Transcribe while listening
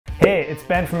Hey, it's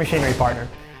Ben from Machinery Partner.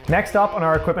 Next up on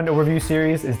our equipment overview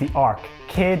series is the ARK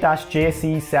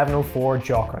K-JC 704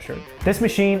 jaw crusher. This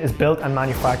machine is built and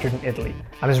manufactured in Italy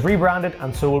and is rebranded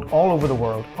and sold all over the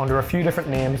world under a few different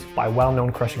names by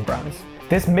well-known crushing brands.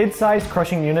 This mid-sized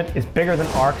crushing unit is bigger than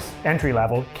ARK's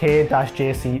entry-level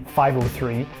K-JC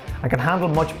 503 and can handle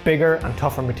much bigger and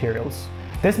tougher materials.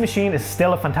 This machine is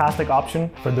still a fantastic option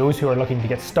for those who are looking to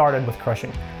get started with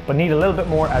crushing, but need a little bit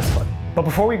more output. But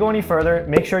before we go any further,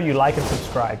 make sure you like and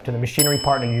subscribe to the Machinery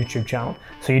Partner YouTube channel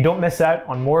so you don't miss out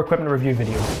on more equipment review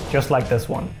videos just like this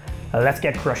one. Now let's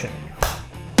get crushing.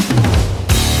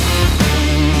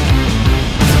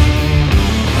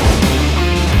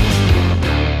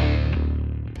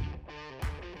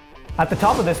 At the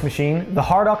top of this machine, the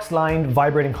Hardox-lined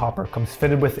vibrating hopper comes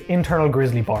fitted with internal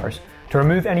grizzly bars to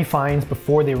remove any fines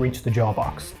before they reach the jaw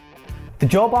box. The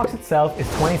jaw box itself is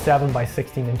 27 by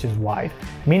 16 inches wide,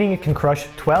 meaning it can crush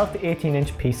 12 to 18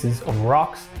 inch pieces of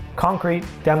rocks, concrete,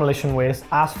 demolition waste,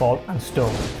 asphalt and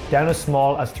stone, down as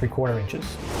small as 3/4 inches.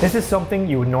 This is something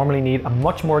you would normally need a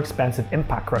much more expensive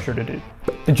impact crusher to do.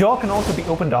 The jaw can also be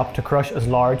opened up to crush as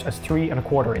large as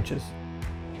 3¼ inches.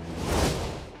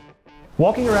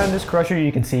 Walking around this crusher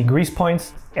you can see grease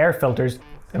points, air filters,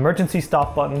 emergency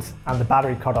stop buttons and the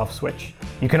battery cutoff switch.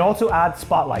 You can also add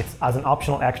spotlights as an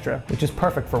optional extra, which is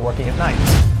perfect for working at night.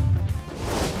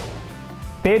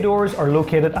 Bay doors are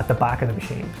located at the back of the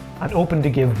machine and open to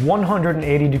give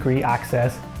 180-degree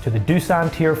access to the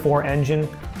Doosan Tier 4 engine,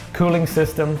 cooling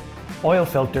system, oil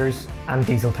filters and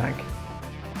diesel tank.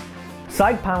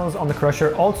 Side panels on the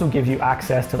crusher also give you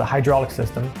access to the hydraulic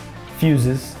system,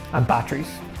 fuses and batteries.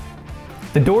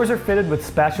 The doors are fitted with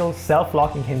special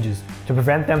self-locking hinges to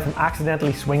prevent them from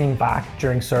accidentally swinging back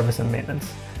during service and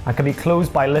maintenance, and can be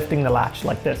closed by lifting the latch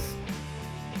like this.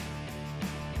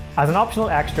 As an optional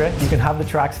extra, you can have the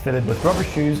tracks fitted with rubber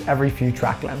shoes every few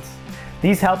track lengths.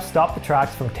 These help stop the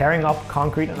tracks from tearing up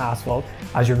concrete and asphalt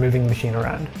as you're moving the machine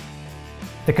around.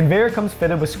 The conveyor comes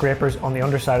fitted with scrapers on the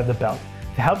underside of the belt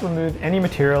to help remove any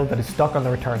material that is stuck on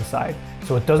the return side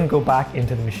so it doesn't go back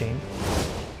into the machine.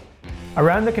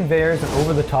 Around the conveyors and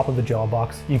over the top of the jaw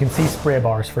box, you can see spray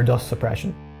bars for dust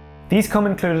suppression. These come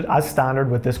included as standard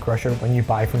with this crusher when you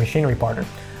buy from Machinery Partner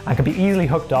and can be easily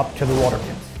hooked up to the water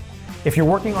mains. If you're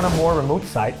working on a more remote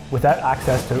site without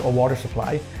access to a water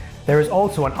supply, there is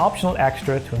also an optional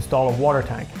extra to install a water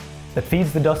tank that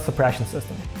feeds the dust suppression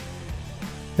system.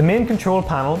 The main control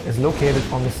panel is located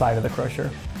on the side of the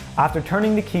crusher. After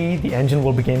turning the key, the engine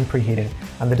will begin preheating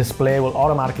and the display will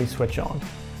automatically switch on.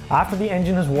 After the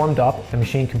engine has warmed up, the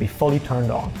machine can be fully turned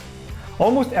on.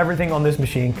 Almost everything on this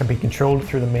machine can be controlled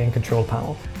through the main control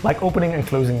panel, like opening and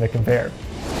closing the conveyor.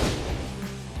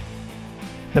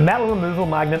 The metal removal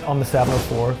magnet on the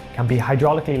 704 can be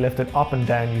hydraulically lifted up and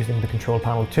down using the control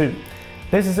panel too.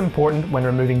 This is important when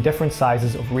removing different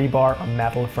sizes of rebar or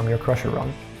metal from your crusher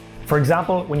run. For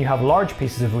example, when you have large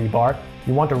pieces of rebar,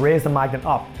 you want to raise the magnet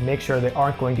up to make sure they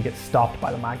aren't going to get stopped by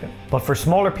the magnet. But for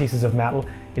smaller pieces of metal,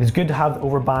 it is good to have the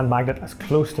overband magnet as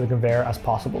close to the conveyor as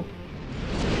possible.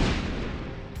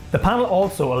 The panel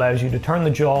also allows you to turn the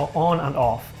jaw on and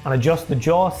off and adjust the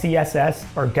jaw CSS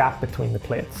or gap between the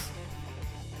plates.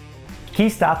 Key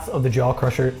stats of the jaw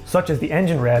crusher, such as the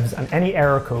engine revs and any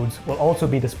error codes, will also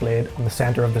be displayed on the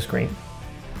center of the screen.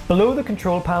 Below the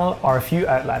control panel are a few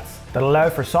outlets that allow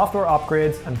for software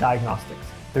upgrades and diagnostics.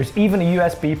 There's even a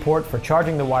USB port for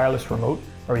charging the wireless remote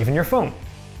or even your phone.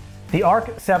 The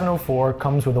ARK 704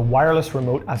 comes with a wireless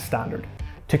remote as standard.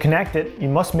 To connect it, you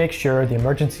must make sure the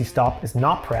emergency stop is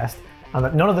not pressed and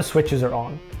that none of the switches are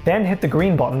on. Then hit the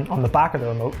green button on the back of the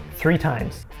remote 3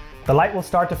 times. The light will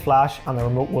start to flash and the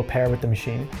remote will pair with the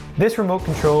machine. This remote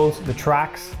controls the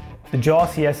tracks, the jaw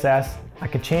CSS,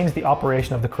 and can change the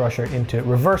operation of the crusher into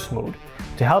reverse mode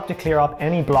to help to clear up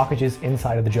any blockages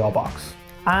inside of the jaw box.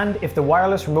 And if the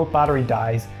wireless remote battery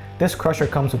dies, this crusher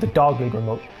comes with a dog leg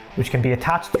remote, which can be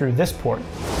attached through this port.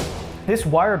 This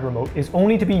wired remote is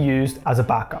only to be used as a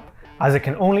backup, as it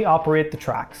can only operate the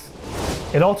tracks.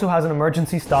 It also has an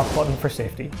emergency stop button for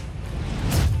safety.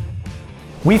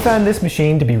 We found this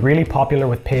machine to be really popular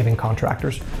with paving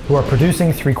contractors who are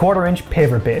producing 3/4 inch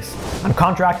paver base and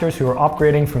contractors who are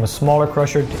upgrading from a smaller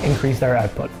crusher to increase their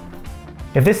output.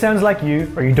 If this sounds like you,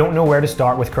 or you don't know where to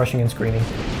start with crushing and screening,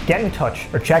 get in touch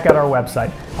or check out our website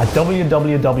at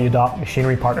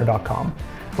www.machinerypartner.com,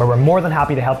 where we're more than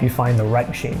happy to help you find the right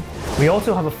machine. We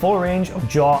also have a full range of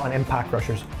jaw and impact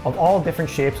crushers of all different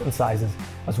shapes and sizes,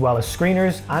 as well as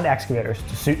screeners and excavators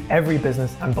to suit every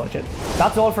business and budget.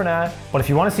 That's all for now, but if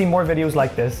you want to see more videos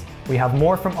like this, we have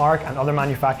more from ARK and other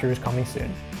manufacturers coming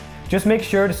soon. Just make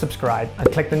sure to subscribe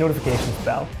and click the notifications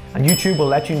bell, and YouTube will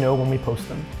let you know when we post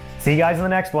them. See you guys in the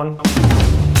next one.